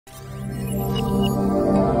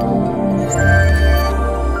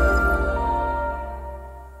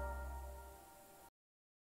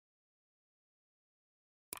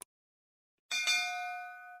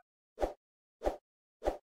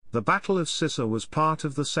The Battle of Cissa was part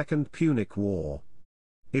of the Second Punic War.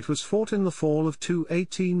 It was fought in the fall of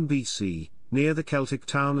 218 BC, near the Celtic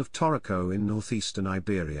town of Tarraco in northeastern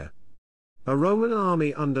Iberia. A Roman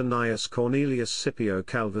army under Gnaeus Cornelius Scipio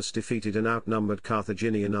Calvus defeated an outnumbered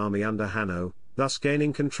Carthaginian army under Hanno, thus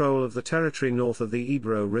gaining control of the territory north of the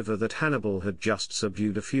Ebro River that Hannibal had just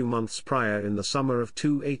subdued a few months prior in the summer of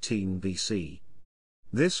 218 BC.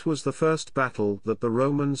 This was the first battle that the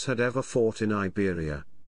Romans had ever fought in Iberia.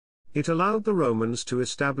 It allowed the Romans to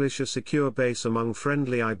establish a secure base among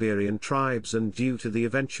friendly Iberian tribes, and due to the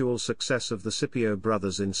eventual success of the Scipio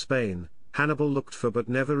brothers in Spain, Hannibal looked for but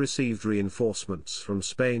never received reinforcements from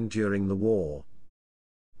Spain during the war.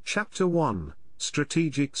 Chapter 1: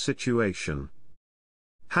 Strategic Situation.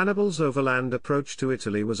 Hannibal's overland approach to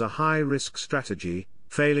Italy was a high-risk strategy.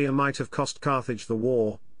 Failure might have cost Carthage the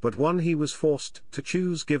war, but one he was forced to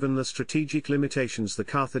choose given the strategic limitations the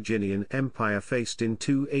Carthaginian Empire faced in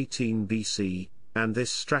 218 BC, and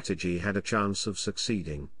this strategy had a chance of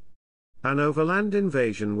succeeding. An overland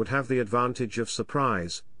invasion would have the advantage of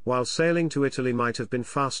surprise, while sailing to Italy might have been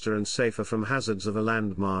faster and safer from hazards of a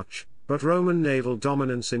land march, but Roman naval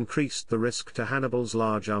dominance increased the risk to Hannibal's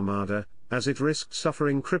large armada, as it risked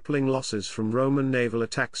suffering crippling losses from Roman naval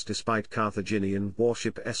attacks despite Carthaginian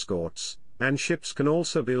warship escorts. And ships can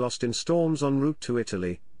also be lost in storms en route to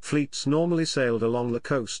Italy. Fleets normally sailed along the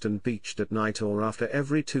coast and beached at night or after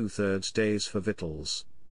every 2/3 days for victuals.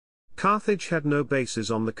 Carthage had no bases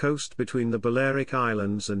on the coast between the Balearic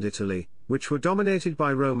Islands and Italy, which were dominated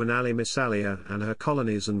by Roman ally Massalia and her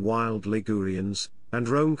colonies and wild Ligurians, and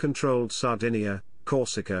Rome controlled Sardinia,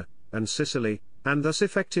 Corsica, and Sicily, and thus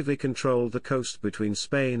effectively controlled the coast between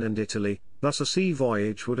Spain and Italy. Thus a sea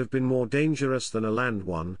voyage would have been more dangerous than a land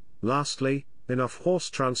one. Lastly, enough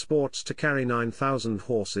horse transports to carry 9,000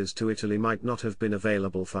 horses to Italy might not have been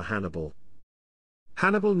available for Hannibal.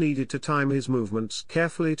 Hannibal needed to time his movements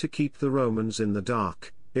carefully to keep the Romans in the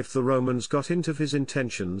dark. If the Romans got hint of his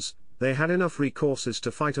intentions, they had enough recourses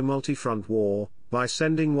to fight a multi-front war, by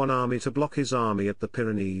sending one army to block his army at the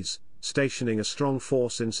Pyrenees, stationing a strong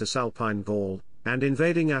force in Cisalpine Gaul, and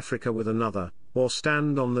invading Africa with another, or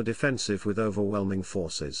stand on the defensive with overwhelming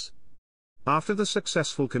forces. After the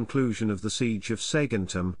successful conclusion of the siege of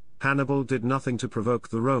Saguntum, Hannibal did nothing to provoke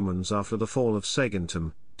the Romans after the fall of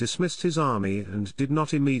Saguntum, dismissed his army and did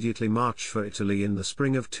not immediately march for Italy in the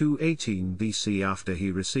spring of 218 BC after he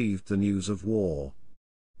received the news of war.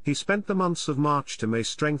 He spent the months of March to May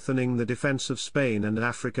strengthening the defense of Spain and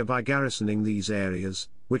Africa by garrisoning these areas,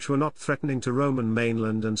 which were not threatening to Roman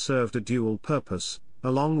mainland and served a dual purpose.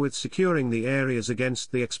 Along with securing the areas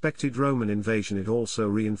against the expected Roman invasion, it also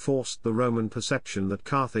reinforced the Roman perception that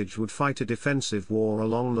Carthage would fight a defensive war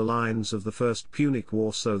along the lines of the First Punic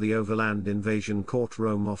War, so the overland invasion caught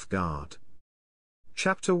Rome off guard.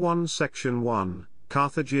 Chapter 1 Section 1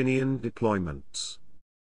 Carthaginian Deployments.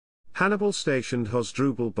 Hannibal stationed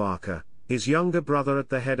Hasdrubal Barca, his younger brother, at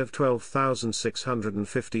the head of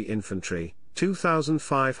 12,650 infantry,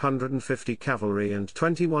 2,550 cavalry and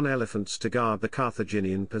 21 elephants to guard the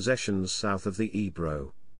Carthaginian possessions south of the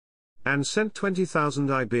Ebro. And sent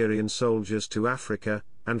 20,000 Iberian soldiers to Africa,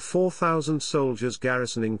 and 4,000 soldiers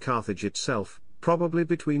garrisoning Carthage itself, probably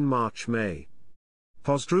between March-May.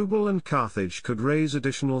 Hasdrubal and Carthage could raise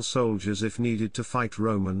additional soldiers if needed to fight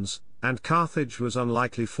Romans, and Carthage was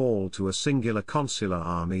unlikely to fall to a singular consular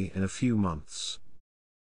army in a few months.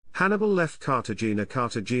 Hannibal left Cartagena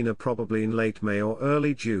probably in late May or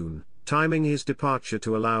early June, timing his departure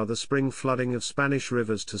to allow the spring flooding of Spanish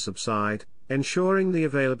rivers to subside, ensuring the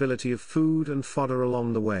availability of food and fodder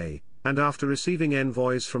along the way, and after receiving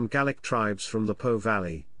envoys from Gallic tribes from the Po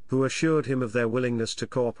Valley, who assured him of their willingness to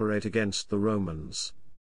cooperate against the Romans.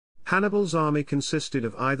 Hannibal's army consisted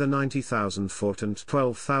of either 90,000 foot and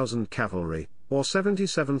 12,000 cavalry, or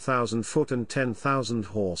 77,000 foot and 10,000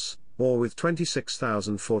 horse, or with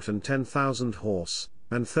 26,000 foot and 10,000 horse,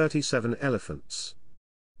 and 37 elephants.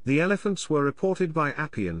 The elephants were reported by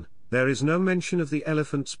Appian. There is no mention of the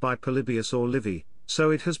elephants by Polybius or Livy, so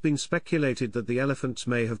it has been speculated that the elephants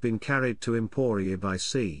may have been carried to Emporia by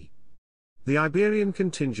sea. The Iberian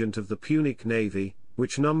contingent of the Punic navy,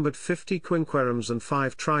 which numbered 50 quinqueremes and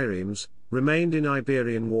 5 triremes, remained in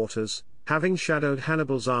Iberian waters, having shadowed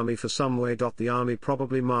Hannibal's army for some way. The army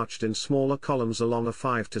probably marched in smaller columns along a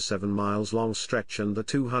 5 to 7 miles long stretch, and the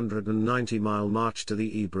 290-mile march to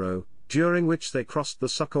the Ebro, during which they crossed the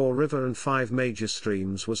Succor River and 5 major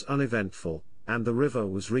streams, was uneventful, and the river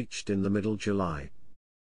was reached in the middle July.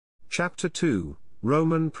 Chapter 2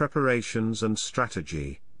 Roman Preparations and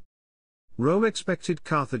Strategy. Rome expected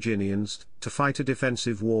Carthaginians to fight a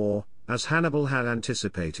defensive war, as Hannibal had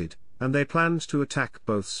anticipated, and they planned to attack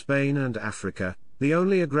both Spain and Africa. The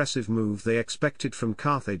only aggressive move they expected from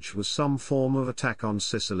Carthage was some form of attack on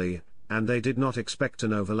Sicily, and they did not expect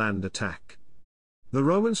an overland attack. The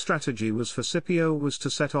Roman strategy was for Scipio was to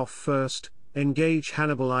set off first, engage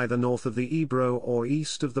Hannibal either north of the Ebro or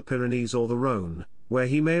east of the Pyrenees or the Rhone, where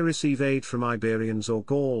he may receive aid from Iberians or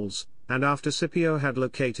Gauls, and after Scipio had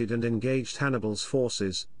located and engaged Hannibal's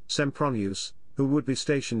forces, Sempronius, who would be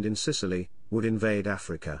stationed in Sicily, would invade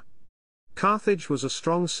Africa. Carthage was a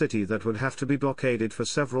strong city that would have to be blockaded for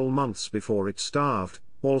several months before it starved.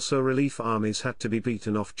 Also relief armies had to be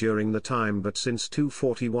beaten off during the time, but since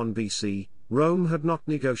 241 BC, Rome had not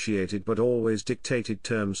negotiated but always dictated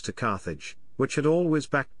terms to Carthage, which had always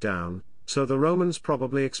backed down, so the Romans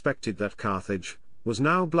probably expected that Carthage was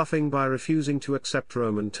now bluffing by refusing to accept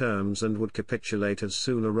Roman terms and would capitulate as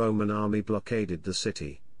soon a Roman army blockaded the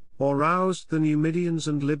city, or roused the Numidians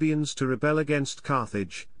and Libyans to rebel against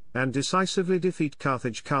Carthage, and decisively defeat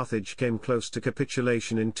Carthage. Carthage came close to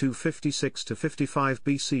capitulation in 256–55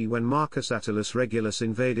 BC when Marcus Attalus Regulus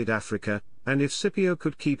invaded Africa, and if Scipio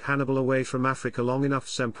could keep Hannibal away from Africa long enough,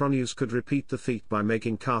 Sempronius could repeat the feat by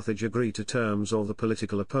making Carthage agree to terms, or the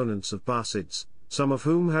political opponents of Barcids, some of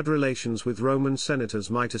whom had relations with Roman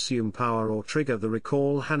senators, might assume power or trigger the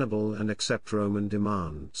recall Hannibal and accept Roman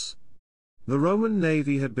demands. The Roman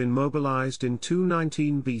navy had been mobilized in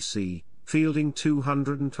 219 BC, fielding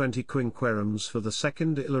 220 quinqueremes for the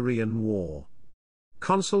Second Illyrian War.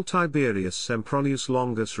 Consul Tiberius Sempronius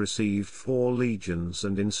Longus received 4 legions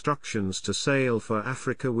and instructions to sail for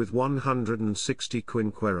Africa with 160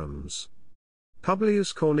 quinqueremes.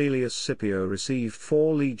 Publius Cornelius Scipio received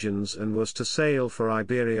 4 legions and was to sail for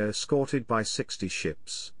Iberia escorted by 60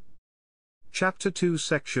 ships. Chapter 2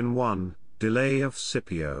 Section 1 Delay of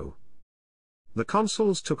Scipio. The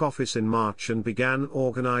consuls took office in March and began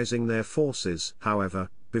organizing their forces. However,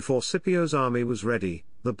 before Scipio's army was ready,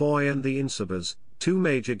 the Boii and the Insubres, 2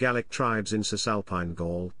 major Gallic tribes in Cisalpine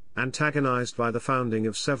Gaul, antagonized by the founding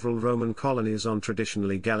of several Roman colonies on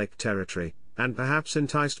traditionally Gallic territory, and perhaps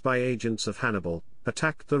enticed by agents of Hannibal,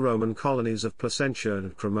 attacked the Roman colonies of Placentia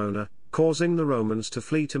and Cremona, causing the Romans to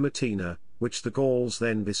flee to Messina, which the Gauls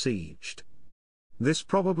then besieged. This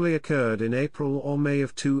probably occurred in April or May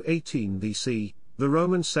of 218 BC. The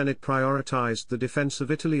Roman Senate prioritized the defense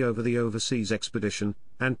of Italy over the overseas expedition,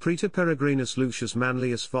 and Praetor Peregrinus Lucius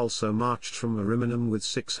Manlius Vulso marched from Ariminum with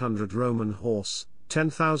 600 Roman horse,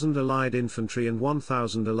 10,000 allied infantry and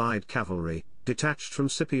 1,000 allied cavalry, detached from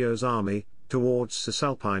Scipio's army, towards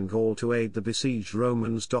Cisalpine Gaul to aid the besieged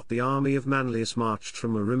Romans. The army of Manlius marched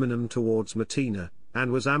from Ariminum towards Messina,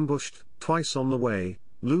 and was ambushed twice on the way,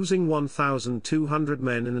 losing 1,200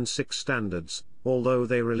 men and 6 standards, although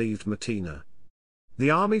they relieved Messina.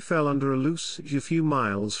 The army fell under a loose siege a few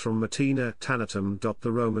miles from Messina Tanatum.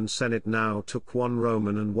 The Roman Senate now took 1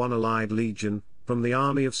 Roman and 1 allied legion from the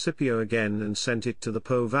army of Scipio again and sent it to the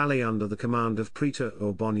Po Valley under the command of Praetor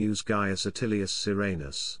Urbonius Gaius Attilius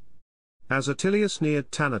Cyranus. As Attilius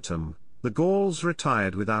neared Tanatum, the Gauls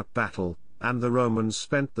retired without battle, and the Romans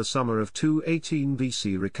spent the summer of 218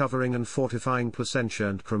 BC recovering and fortifying Placentia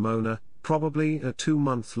and Cremona, probably a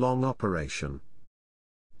 2-month-long operation.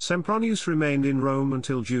 Sempronius remained in Rome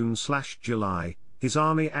until June/July, his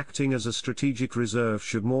army acting as a strategic reserve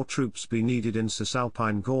should more troops be needed in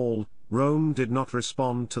Cisalpine Gaul. Rome did not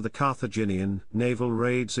respond to the Carthaginian naval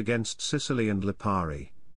raids against Sicily and Lipari.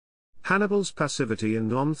 Hannibal's passivity and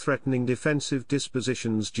non-threatening defensive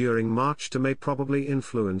dispositions during March to May probably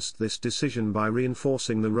influenced this decision by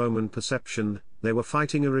reinforcing the Roman perception they were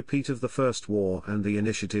fighting a repeat of the First War and the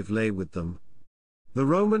initiative lay with them. The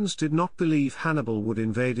Romans did not believe Hannibal would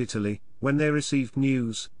invade Italy. When they received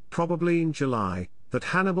news, probably in July, that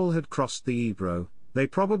Hannibal had crossed the Ebro, they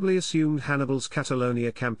probably assumed Hannibal's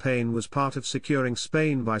Catalonia campaign was part of securing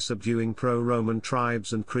Spain by subduing pro-Roman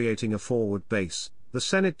tribes and creating a forward base. The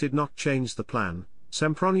Senate did not change the plan.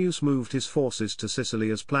 Sempronius moved his forces to Sicily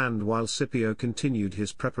as planned while Scipio continued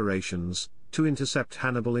his preparations to intercept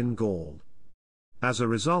Hannibal in Gaul. As a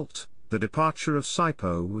result, the departure of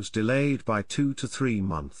Scipio was delayed by 2 to 3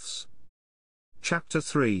 months. Chapter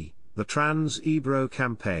 3 The Trans-Ebro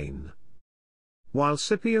Campaign. While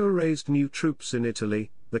Scipio raised new troops in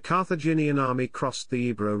Italy, the Carthaginian army crossed the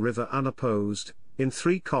Ebro River unopposed, in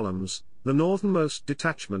 3 columns. The northernmost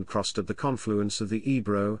detachment crossed at the confluence of the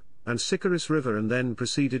Ebro and Sicarus River and then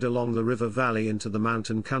proceeded along the river valley into the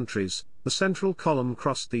mountain countries. The central column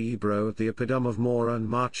crossed the Ebro at the oppidum of Mora and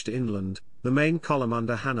marched inland. The main column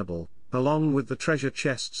under Hannibal, along with the treasure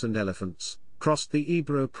chests and elephants, crossed the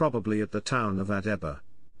Ebro probably at the town of Adeba,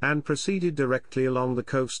 and proceeded directly along the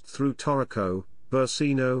coast through Tarraco,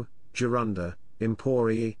 Bursino, Gironda,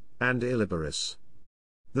 Emporii, and Illiberis.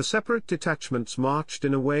 The separate detachments marched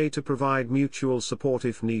in a way to provide mutual support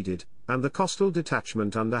if needed, and the coastal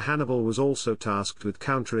detachment under Hannibal was also tasked with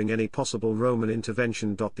countering any possible Roman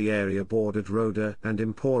intervention. The area bordered Rhoda and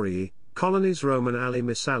Emporii, colonies Roman ally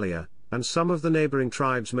Massalia, and some of the neighboring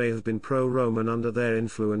tribes may have been pro-Roman under their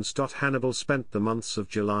influence. Hannibal spent the months of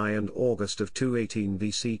July and August of 218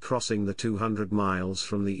 BC crossing the 200 miles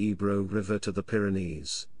from the Ebro River to the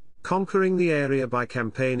Pyrenees, conquering the area by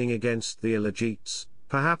campaigning against the Ilergetes,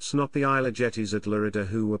 perhaps not the Ilergetes at Lerida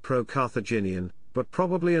who were pro-Carthaginian, but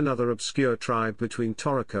probably another obscure tribe between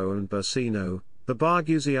Tarraco and Bursino, the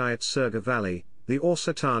Bargusii at Surga Valley, the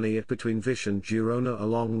Orsitani at between Vish and Girona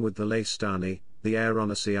along with the Laestani, the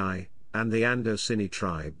Aeronacii, and the Andocini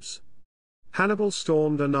tribes. Hannibal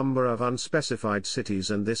stormed a number of unspecified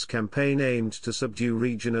cities, and this campaign aimed to subdue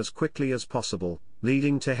region as quickly as possible,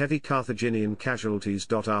 leading to heavy Carthaginian casualties.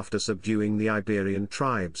 After subduing the Iberian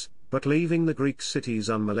tribes, but leaving the Greek cities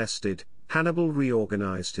unmolested, Hannibal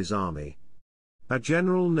reorganized his army. A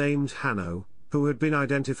general named Hanno, who had been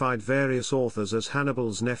identified various authors as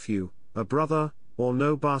Hannibal's nephew, a brother, or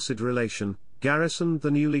no Barcid relation, garrisoned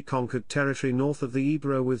the newly conquered territory north of the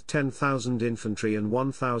Ebro with 10,000 infantry and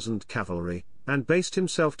 1,000 cavalry, and based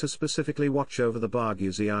himself to specifically watch over the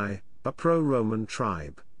Bargusii, a pro-Roman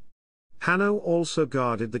tribe. Hanno also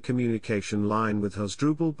guarded the communication line with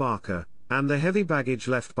Hasdrubal Barca, and the heavy baggage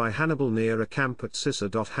left by Hannibal near a camp at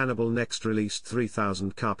Cissa. Hannibal next released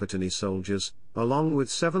 3,000 Carpetani soldiers, along with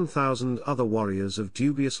 7,000 other warriors of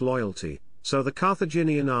dubious loyalty, so the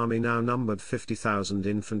Carthaginian army now numbered 50,000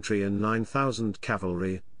 infantry and 9,000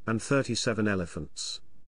 cavalry, and 37 elephants.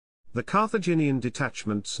 The Carthaginian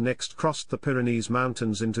detachments next crossed the Pyrenees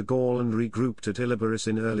mountains into Gaul and regrouped at Illiberis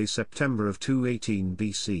in early September of 218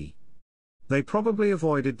 BC. They probably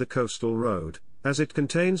avoided the coastal road, as it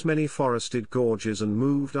contains many forested gorges, and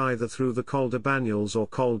moved either through the Col de Banyuls or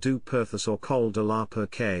Col du Perthus or Col de la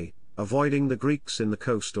Perque, avoiding the Greeks in the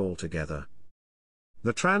coast altogether.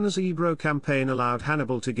 The Trans-Ebro campaign allowed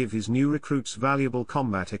Hannibal to give his new recruits valuable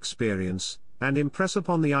combat experience, and impress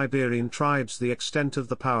upon the Iberian tribes the extent of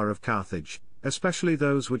the power of Carthage, especially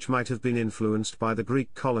those which might have been influenced by the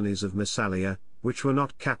Greek colonies of Massalia, which were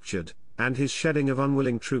not captured, and his shedding of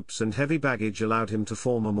unwilling troops and heavy baggage allowed him to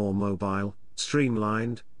form a more mobile,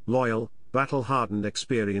 streamlined, loyal, battle-hardened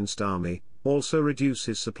experienced army, also reduce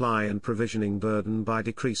his supply and provisioning burden by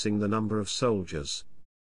decreasing the number of soldiers,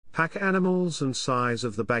 pack animals and size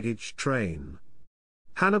of the baggage train.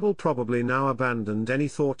 Hannibal probably now abandoned any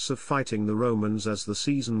thoughts of fighting the Romans as the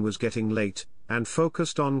season was getting late, and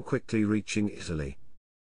focused on quickly reaching Italy.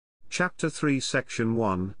 Chapter 3 Section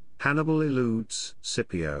 1, Hannibal eludes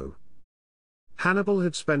Scipio. Hannibal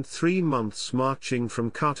had spent 3 months marching from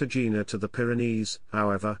Cartagena to the Pyrenees.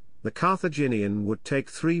 However, the Carthaginian would take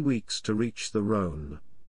 3 weeks to reach the Rhone.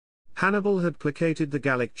 Hannibal had placated the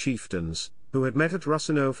Gallic chieftains, who had met at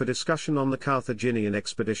Ruscino for discussion on the Carthaginian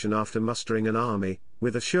expedition after mustering an army,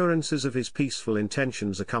 with assurances of his peaceful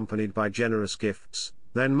intentions accompanied by generous gifts,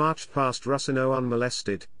 then marched past Ruscino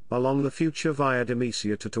unmolested, along the future Via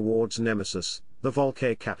Demesia towards Nemesis, the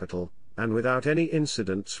Volcae capital, and without any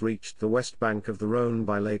incidents reached the west bank of the Rhone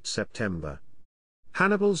by late September.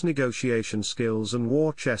 Hannibal's negotiation skills and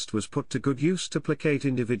war chest was put to good use to placate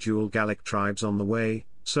individual Gallic tribes on the way,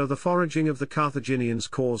 so the foraging of the Carthaginians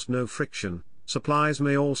caused no friction. Supplies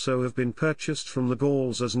may also have been purchased from the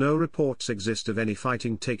Gauls, as no reports exist of any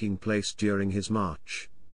fighting taking place during his march.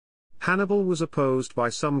 Hannibal was opposed by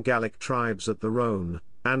some Gallic tribes at the Rhone,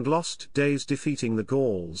 and lost days defeating the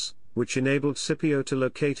Gauls, which enabled Scipio to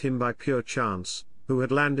locate him by pure chance, who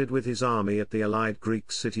had landed with his army at the allied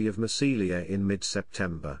Greek city of Massilia in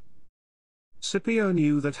mid-September. Scipio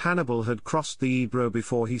knew that Hannibal had crossed the Ebro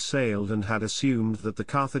before he sailed and had assumed that the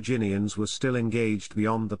Carthaginians were still engaged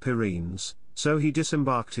beyond the Pyrenees, so he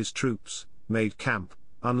disembarked his troops, made camp,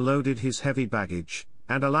 unloaded his heavy baggage,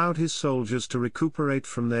 and allowed his soldiers to recuperate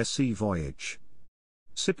from their sea voyage.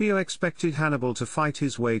 Scipio expected Hannibal to fight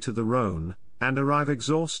his way to the Rhone, and arrive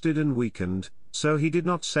exhausted and weakened, so he did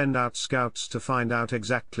not send out scouts to find out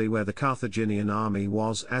exactly where the Carthaginian army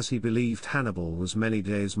was, as he believed Hannibal was many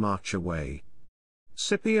days' march away.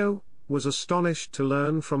 Scipio was astonished to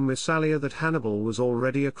learn from Massalia that Hannibal was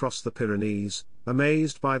already across the Pyrenees,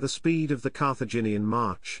 amazed by the speed of the Carthaginian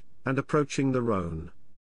march, and approaching the Rhone.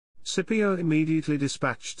 Scipio immediately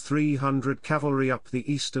dispatched 300 cavalry up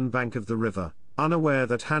the eastern bank of the river, unaware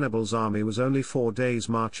that Hannibal's army was only 4 days'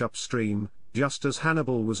 march upstream, just as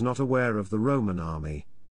Hannibal was not aware of the Roman army.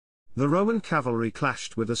 The Roman cavalry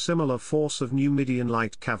clashed with a similar force of Numidian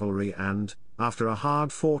light cavalry and, after a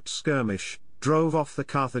hard-fought skirmish, drove off the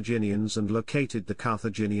Carthaginians and located the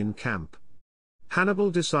Carthaginian camp.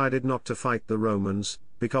 Hannibal decided not to fight the Romans,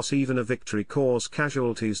 because even a victory caused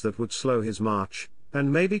casualties that would slow his march,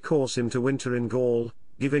 and maybe cause him to winter in Gaul,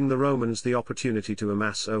 giving the Romans the opportunity to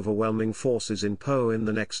amass overwhelming forces in Po in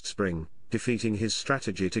the next spring, defeating his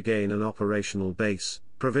strategy to gain an operational base,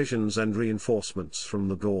 provisions and reinforcements from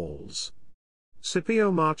the Gauls.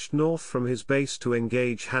 Scipio marched north from his base to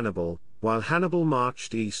engage Hannibal, while Hannibal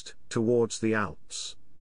marched east, towards the Alps.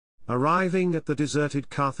 Arriving at the deserted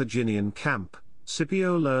Carthaginian camp,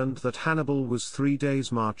 Scipio learned that Hannibal was 3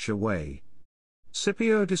 days' march away.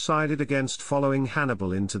 Scipio decided against following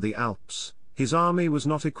Hannibal into the Alps. His army was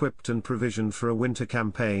not equipped and provisioned for a winter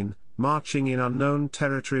campaign. Marching in unknown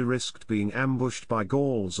territory risked being ambushed by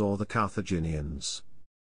Gauls or the Carthaginians.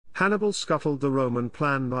 Hannibal scuttled the Roman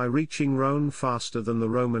plan by reaching Rome faster than the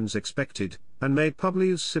Romans expected, and made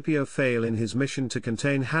Publius Scipio fail in his mission to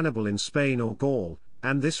contain Hannibal in Spain or Gaul,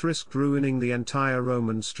 and this risked ruining the entire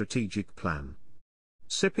Roman strategic plan.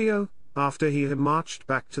 Scipio, after he had marched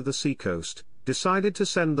back to the seacoast, decided to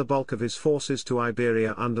send the bulk of his forces to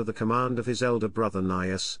Iberia under the command of his elder brother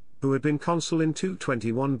Gnaeus, who had been consul in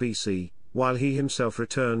 221 BC, while he himself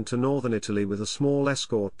returned to northern Italy with a small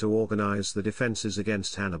escort to organize the defenses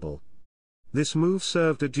against Hannibal. This move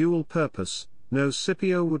served a dual purpose.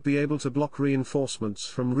 Scipio would be able to block reinforcements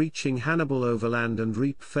from reaching Hannibal overland and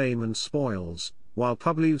reap fame and spoils, while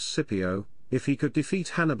Publius Scipio, if he could defeat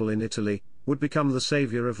Hannibal in Italy, would become the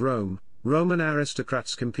savior of Rome. Roman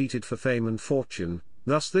aristocrats competed for fame and fortune,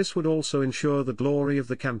 thus this would also ensure the glory of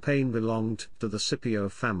the campaign belonged to the Scipio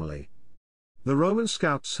family. The Roman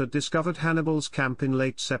scouts had discovered Hannibal's camp in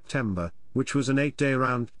late September, which was an 8-day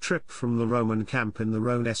round trip from the Roman camp in the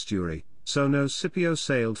Rhone estuary, so Scipio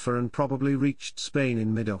sailed for and probably reached Spain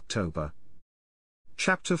in mid-October.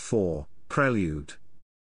 Chapter 4, Prelude.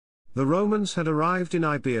 The Romans had arrived in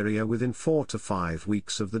Iberia within 4 to 5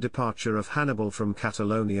 weeks of the departure of Hannibal from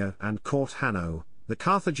Catalonia and caught Hanno, the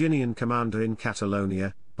Carthaginian commander in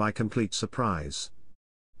Catalonia, by complete surprise.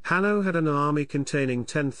 Hanno had an army containing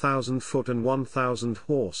 10,000 foot and 1,000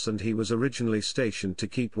 horse, and he was originally stationed to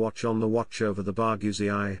keep watch over the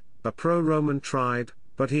Bargusii, a pro-Roman tribe,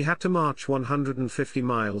 but he had to march 150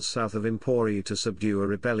 miles south of Emporii to subdue a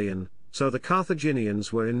rebellion, so the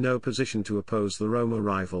Carthaginians were in no position to oppose the Roma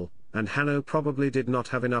rival, and Hanno probably did not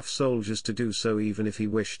have enough soldiers to do so even if he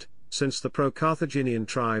wished. Since the pro-Carthaginian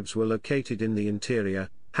tribes were located in the interior,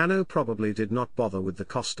 Hanno probably did not bother with the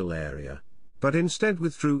coastal area, but instead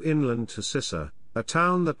withdrew inland to Cissa, a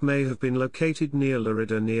town that may have been located near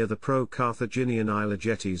Lerida near the pro-Carthaginian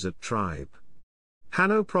Ilegetes at tribe.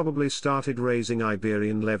 Hanno probably started raising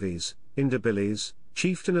Iberian levies. Indibiles,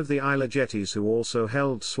 chieftain of the Ilegetes who also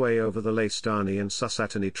held sway over the Laestani and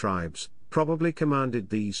Susatani tribes, probably commanded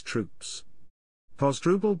these troops.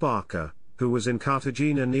 Hasdrubal Barca, who was in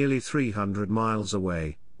Cartagena nearly 300 miles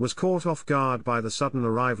away, was caught off guard by the sudden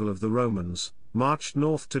arrival of the Romans, marched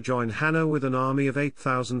north to join Hanno with an army of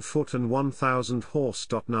 8,000 foot and 1,000 horse.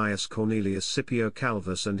 Gnaeus Cornelius Scipio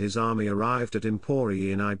Calvus and his army arrived at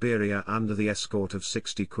Emporii in Iberia under the escort of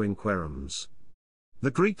 60 quinqueremes.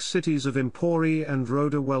 The Greek cities of Emporii and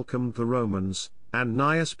Rhoda welcomed the Romans, and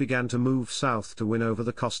Gnaeus began to move south to win over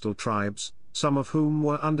the coastal tribes, some of whom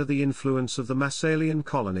were under the influence of the Massalian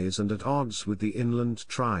colonies and at odds with the inland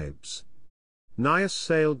tribes. Gnaeus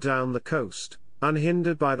sailed down the coast,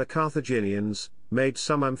 unhindered by the Carthaginians, made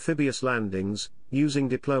some amphibious landings, using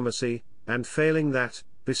diplomacy, and failing that,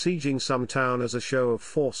 besieging some town as a show of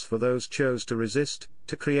force for those chose to resist,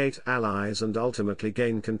 to create allies and ultimately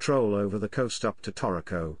gain control over the coast up to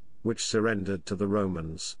Tarraco, which surrendered to the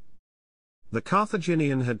Romans. The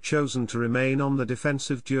Carthaginian had chosen to remain on the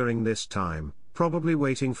defensive during this time, probably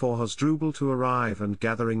waiting for Hasdrubal to arrive and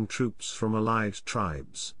gathering troops from allied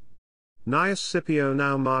tribes. Gnaeus Scipio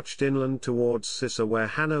now marched inland towards Cissa where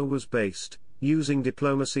Hanno was based, using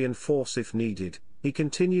diplomacy and force if needed. He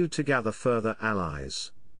continued to gather further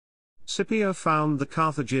allies. Scipio found the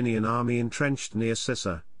Carthaginian army entrenched near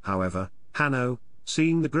Cissa. However, Hanno,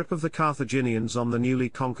 seeing the grip of the Carthaginians on the newly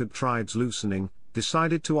conquered tribes loosening,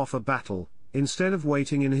 decided to offer battle, instead of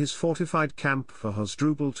waiting in his fortified camp for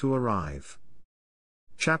Hasdrubal to arrive.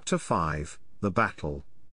 Chapter 5, The Battle.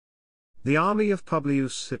 The army of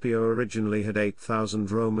Publius Scipio originally had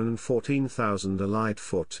 8,000 Roman and 14,000 allied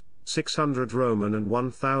foot, 600 Roman and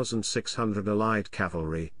 1,600 allied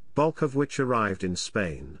cavalry, bulk of which arrived in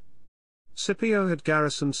Spain. Scipio had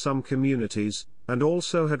garrisoned some communities, and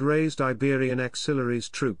also had raised Iberian auxiliaries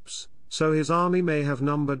troops, so his army may have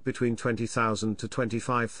numbered between 20,000 to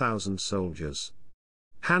 25,000 soldiers.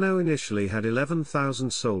 Hanno initially had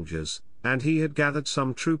 11,000 soldiers, and he had gathered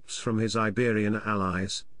some troops from his Iberian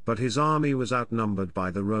allies, but his army was outnumbered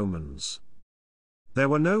by the Romans. There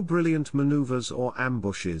were no brilliant maneuvers or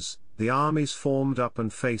ambushes, the armies formed up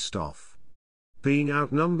and faced off. Being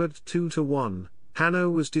outnumbered 2-1, Hanno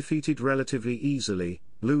was defeated relatively easily,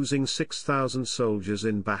 losing 6,000 soldiers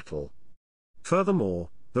in battle. Furthermore,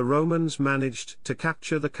 the Romans managed to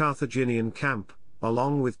capture the Carthaginian camp,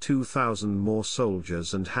 along with 2,000 more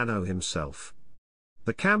soldiers and Hanno himself.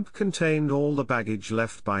 The camp contained all the baggage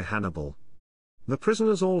left by Hannibal. The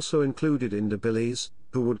prisoners also included Indibiles,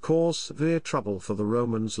 who would cause severe trouble for the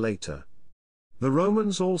Romans later. The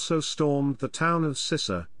Romans also stormed the town of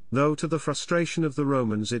Cissa, though to the frustration of the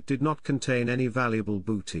Romans it did not contain any valuable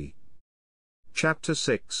booty. Chapter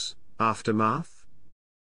 6, Aftermath.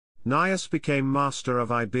 Gnaeus became master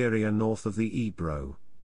of Iberia north of the Ebro.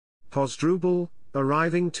 Hasdrubal,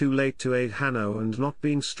 arriving too late to aid Hanno and not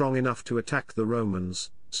being strong enough to attack the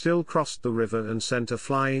Romans, still crossed the river and sent a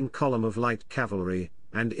flying column of light cavalry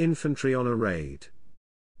and infantry on a raid.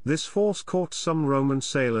 This force caught some Roman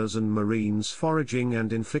sailors and marines foraging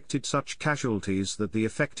and inflicted such casualties that the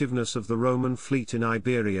effectiveness of the Roman fleet in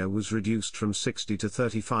Iberia was reduced from 60 to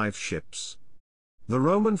 35 ships. The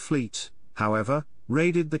Roman fleet, however,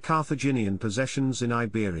 raided the Carthaginian possessions in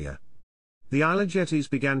Iberia. The Albigetes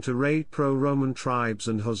began to raid pro-Roman tribes,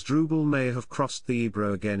 and Hasdrubal may have crossed the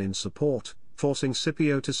Ebro again in support, forcing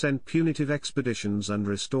Scipio to send punitive expeditions and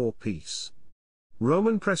restore peace.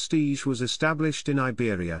 Roman prestige was established in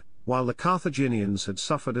Iberia, while the Carthaginians had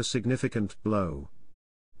suffered a significant blow.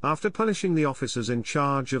 After punishing the officers in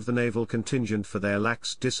charge of the naval contingent for their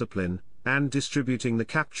lax discipline, and distributing the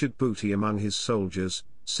captured booty among his soldiers,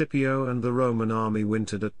 Scipio and the Roman army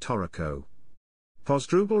wintered at Tarraco.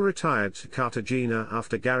 Hasdrubal retired to Cartagena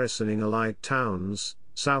after garrisoning allied towns,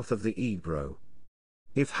 south of the Ebro.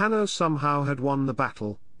 If Hanno somehow had won the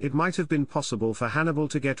battle, it might have been possible for Hannibal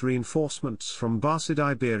to get reinforcements from Barcid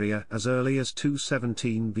Iberia as early as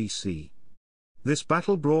 217 BC. This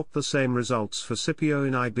battle brought the same results for Scipio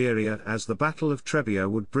in Iberia as the Battle of Trebia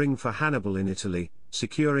would bring for Hannibal in Italy,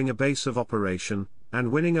 securing a base of operation,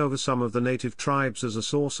 and winning over some of the native tribes as a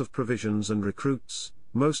source of provisions and recruits,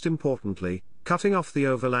 most importantly, cutting off the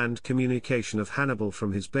overland communication of Hannibal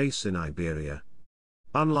from his base in Iberia.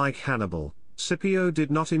 Unlike Hannibal, Scipio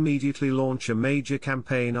did not immediately launch a major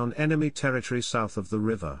campaign on enemy territory south of the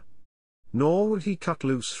river. Nor would he cut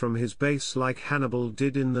loose from his base like Hannibal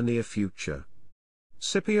did in the near future.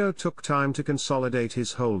 Scipio took time to consolidate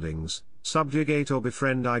his holdings, subjugate or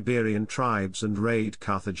befriend Iberian tribes and raid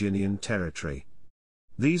Carthaginian territory.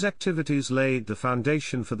 These activities laid the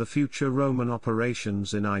foundation for the future Roman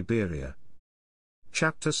operations in Iberia.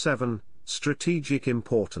 Chapter 7, Strategic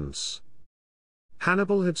Importance.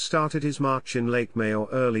 Hannibal had started his march in late May or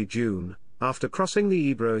early June. After crossing the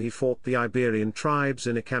Ebro he fought the Iberian tribes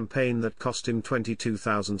in a campaign that cost him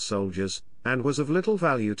 22,000 soldiers, and was of little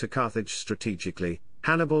value to Carthage strategically.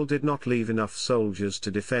 Hannibal did not leave enough soldiers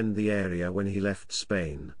to defend the area when he left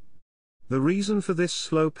Spain. The reason for this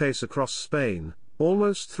slow pace across Spain,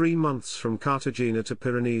 almost 3 months from Cartagena to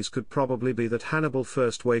Pyrenees, could probably be that Hannibal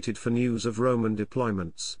first waited for news of Roman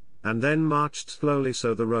deployments, and then marched slowly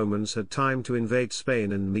so the Romans had time to invade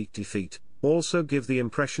Spain and meet defeat, also give the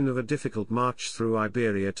impression of a difficult march through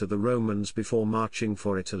Iberia to the Romans before marching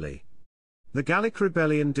for Italy. The Gallic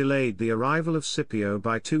rebellion delayed the arrival of Scipio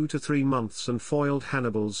by 2 to 3 months and foiled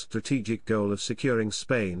Hannibal's strategic goal of securing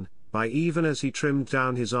Spain, by even as he trimmed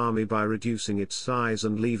down his army by reducing its size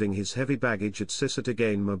and leaving his heavy baggage at Cissa to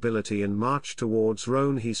gain mobility and march towards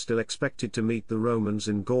Rhone. He still expected to meet the Romans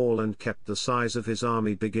in Gaul and kept the size of his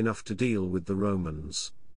army big enough to deal with the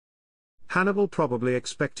Romans. Hannibal probably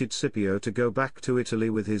expected Scipio to go back to Italy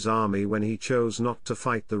with his army when he chose not to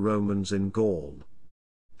fight the Romans in Gaul.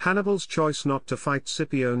 Hannibal's choice not to fight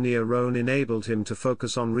Scipio near Rhone enabled him to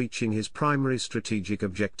focus on reaching his primary strategic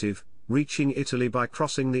objective, reaching Italy by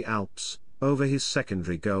crossing the Alps, over his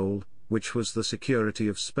secondary goal, which was the security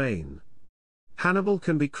of Spain. Hannibal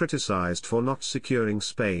can be criticized for not securing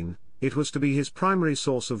Spain. It was to be his primary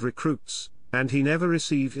source of recruits, and he never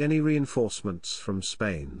received any reinforcements from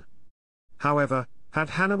Spain. However, had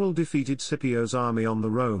Hannibal defeated Scipio's army on the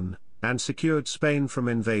Rhone, and secured Spain from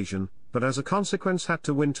invasion, but as a consequence had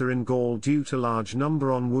to winter in Gaul due to large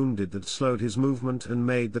number on wounded that slowed his movement and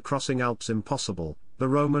made the crossing Alps impossible, the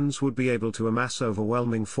Romans would be able to amass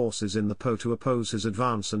overwhelming forces in the Po to oppose his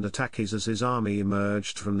advance and attack as his army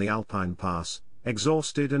emerged from the Alpine Pass,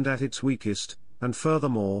 exhausted and at its weakest, and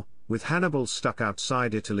furthermore, with Hannibal stuck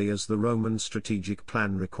outside Italy as the Roman strategic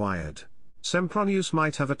plan required. Sempronius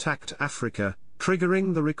might have attacked Africa,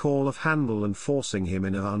 triggering the recall of Hannibal and forcing him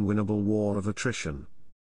in an unwinnable war of attrition.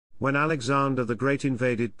 When Alexander the Great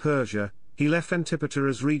invaded Persia, he left Antipater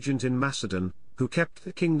as regent in Macedon, who kept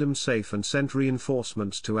the kingdom safe and sent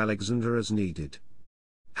reinforcements to Alexander as needed.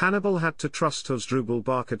 Hannibal had to trust Hasdrubal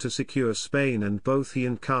Barca to secure Spain and both he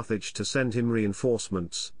and Carthage to send him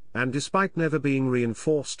reinforcements, and despite never being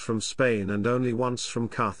reinforced from Spain and only once from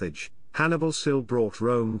Carthage, Hannibal still brought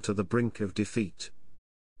Rome to the brink of defeat.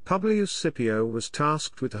 Publius Scipio was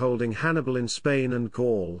tasked with holding Hannibal in Spain and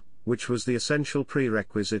Gaul, which was the essential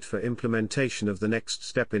prerequisite for implementation of the next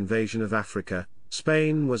step invasion of Africa.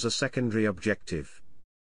 Spain was a secondary objective.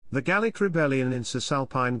 The Gallic rebellion in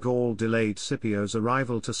Cisalpine Gaul delayed Scipio's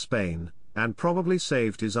arrival to Spain, and probably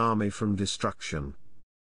saved his army from destruction.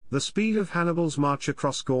 The speed of Hannibal's march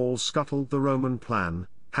across Gaul scuttled the Roman plan.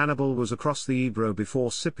 Hannibal was across the Ebro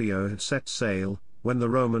before Scipio had set sail. When the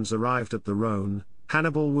Romans arrived at the Rhone,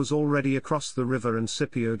 Hannibal was already across the river and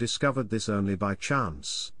Scipio discovered this only by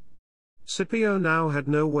chance. Scipio now had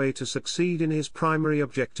no way to succeed in his primary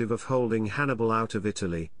objective of holding Hannibal out of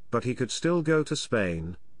Italy, but he could still go to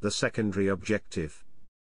Spain, the secondary objective.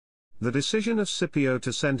 The decision of Scipio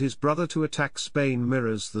to send his brother to attack Spain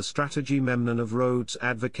mirrors the strategy Memnon of Rhodes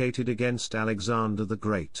advocated against Alexander the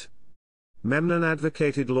Great. Memnon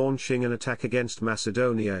advocated launching an attack against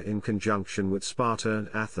Macedonia in conjunction with Sparta and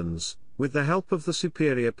Athens, with the help of the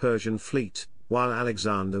superior Persian fleet, while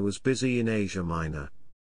Alexander was busy in Asia Minor.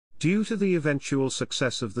 Due to the eventual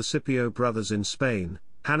success of the Scipio brothers in Spain,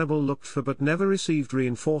 Hannibal looked for but never received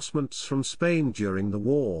reinforcements from Spain during the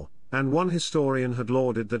war, and one historian had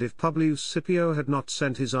lauded that if Publius Scipio had not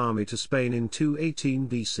sent his army to Spain in 218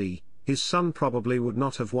 BC, his son probably would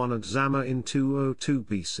not have won at Zama in 202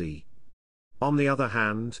 BC. On the other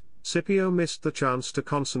hand, Scipio missed the chance to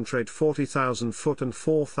concentrate 40,000 foot and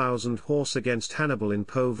 4,000 horse against Hannibal in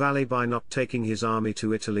Po Valley by not taking his army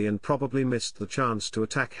to Italy, and probably missed the chance to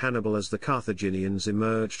attack Hannibal as the Carthaginians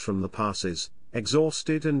emerged from the passes,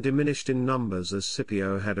 exhausted and diminished in numbers as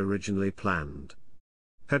Scipio had originally planned.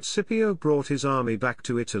 Had Scipio brought his army back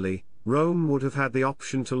to Italy, Rome would have had the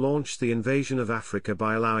option to launch the invasion of Africa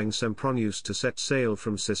by allowing Sempronius to set sail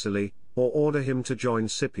from Sicily, or order him to join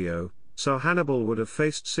Scipio, so Hannibal would have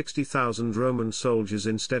faced 60,000 Roman soldiers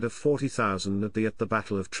instead of 40,000 at the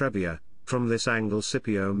Battle of Trebia. From this angle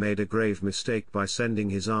Scipio made a grave mistake by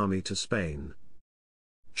sending his army to Spain.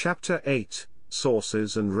 Chapter 8,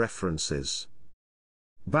 Sources and References.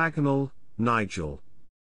 Bagnall, Nigel.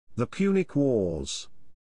 The Punic Wars.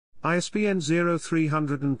 ISBN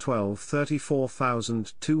 0312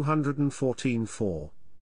 34214-4.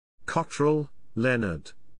 Cottrell,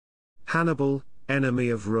 Leonard. Hannibal, Enemy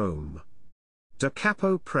of Rome. Da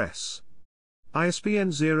Capo Press.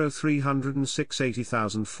 ISBN 0306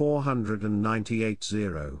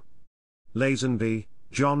 80498-0. Lazenby,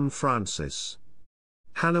 John Francis.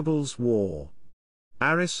 Hannibal's War.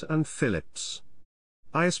 Aris and Phillips.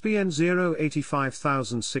 ISBN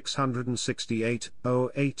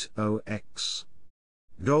 0-85668-080-X.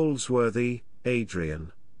 Goldsworthy,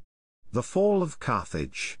 Adrian. The Fall of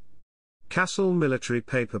Carthage. Castle Military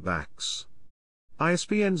Paperbacks.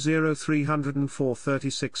 ISBN 0304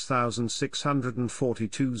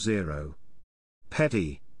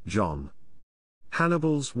 Petty, John.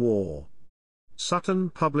 Hannibal's War.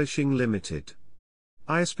 Sutton Publishing Limited.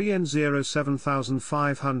 ISBN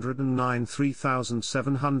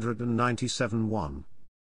 07509-3797-1.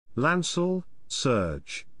 Lansell,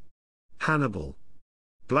 Serge. Hannibal.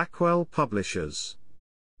 Blackwell Publishers.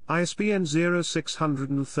 ISBN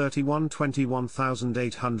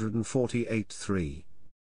 0631-21848-3.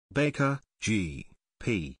 Baker, G.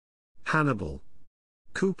 P. Hannibal.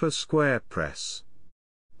 Cooper Square Press.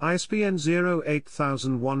 ISBN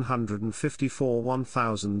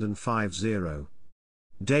 08154-1050.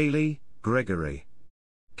 Daly, Gregory.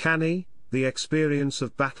 Canny, The Experience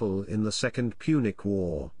of Battle in the Second Punic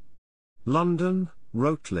War. London,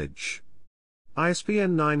 Routledge.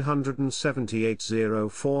 ISBN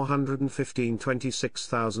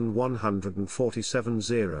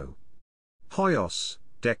 978-0415-26147-0. Hoyos,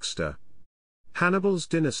 Dexter. Hannibal's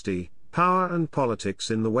Dynasty, Power and Politics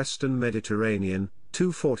in the Western Mediterranean,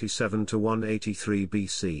 247-183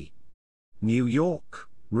 BC. New York,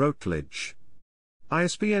 Routledge.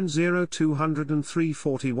 ISBN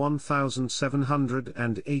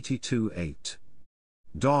 0203-41782-8.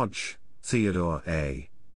 Dodge, Theodore A.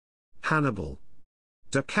 Hannibal.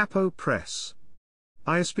 Da Capo Press.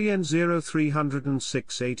 ISBN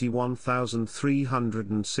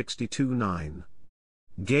 0306-81362-9.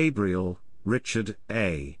 Gabriel, Richard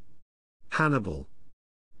A. Hannibal.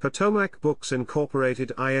 Potomac Books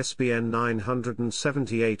Incorporated. ISBN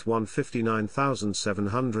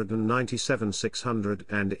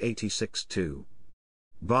 978-159-797-686-2.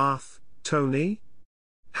 Bath, Tony.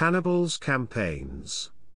 Hannibal's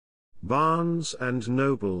Campaigns. Barnes and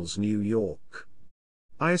Noble's, New York.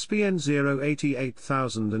 ISBN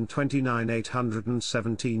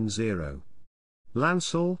 0-88029-817-0.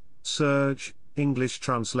 Lansell, Serge, English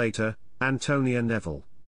translator, Antonia Neville.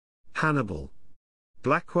 Hannibal.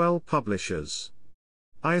 Blackwell Publishers.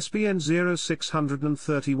 ISBN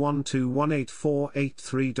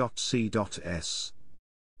 0631-218483.c.s.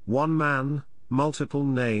 One Man, Multiple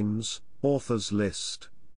Names, Authors List.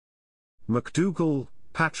 McDougall,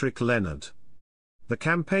 Patrick Leonard. The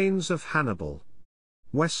Campaigns of Hannibal.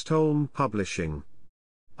 Westholme Publishing.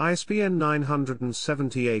 ISBN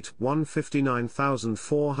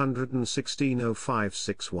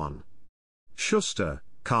 978-159416-0561. Schuster,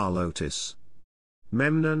 Carl Otis.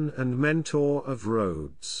 Memnon and Mentor of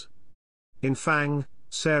Rhodes. Infang,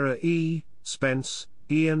 Sarah E., Spence,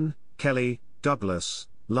 Ian, Kelly, Douglas,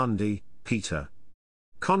 Lundy, Peter.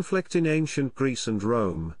 Conflict in Ancient Greece and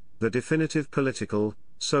Rome, The Definitive Political,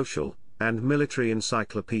 Social, and Military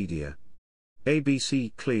Encyclopedia.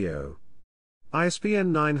 ABC Clio.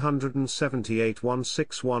 ISBN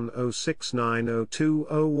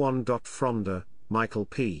 978-1610690201. Fronda, Michael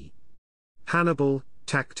P. Hannibal,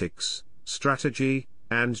 Tactics, Strategy,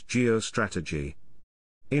 and Geostrategy.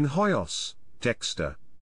 In Hoyos, Dexter.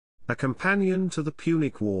 A Companion to the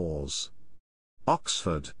Punic Wars.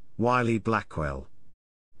 Oxford, Wiley Blackwell.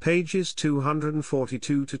 Pages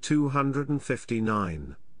 242 to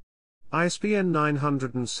 259. ISBN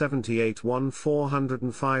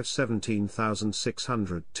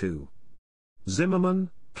 978-1405-17602. Zimmermann,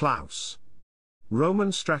 Klaus.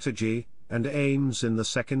 Roman Strategy, and Aims in the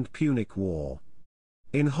Second Punic War.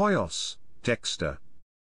 In Hoyos, Dexter.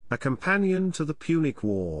 A Companion to the Punic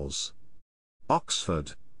Wars.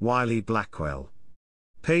 Oxford, Wiley Blackwell.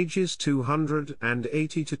 Pages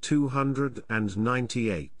 280 to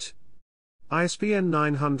 298. ISBN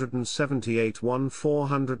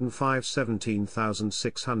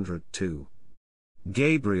 978-1405-17602.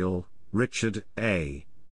 Gabriel, Richard A.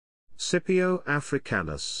 Scipio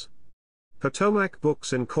Africanus. Potomac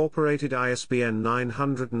Books Incorporated. ISBN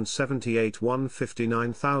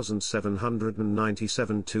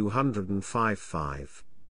 978-159797-205-5.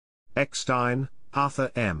 Eckstein,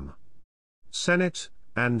 Arthur M. Senate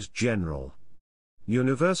and General.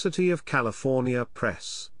 University of California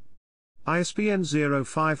Press. ISBN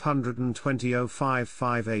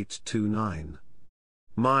 0520-055829.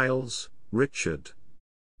 Miles, Richard.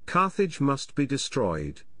 Carthage Must Be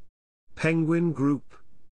Destroyed. Penguin Group.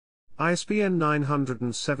 ISBN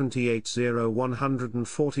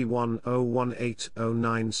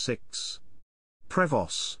 978-0141-018-096.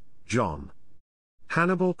 Prevost, John.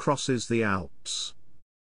 Hannibal Crosses the Alps.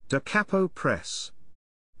 Da Capo Press.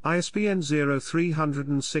 ISBN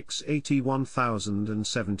 0306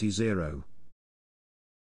 81070.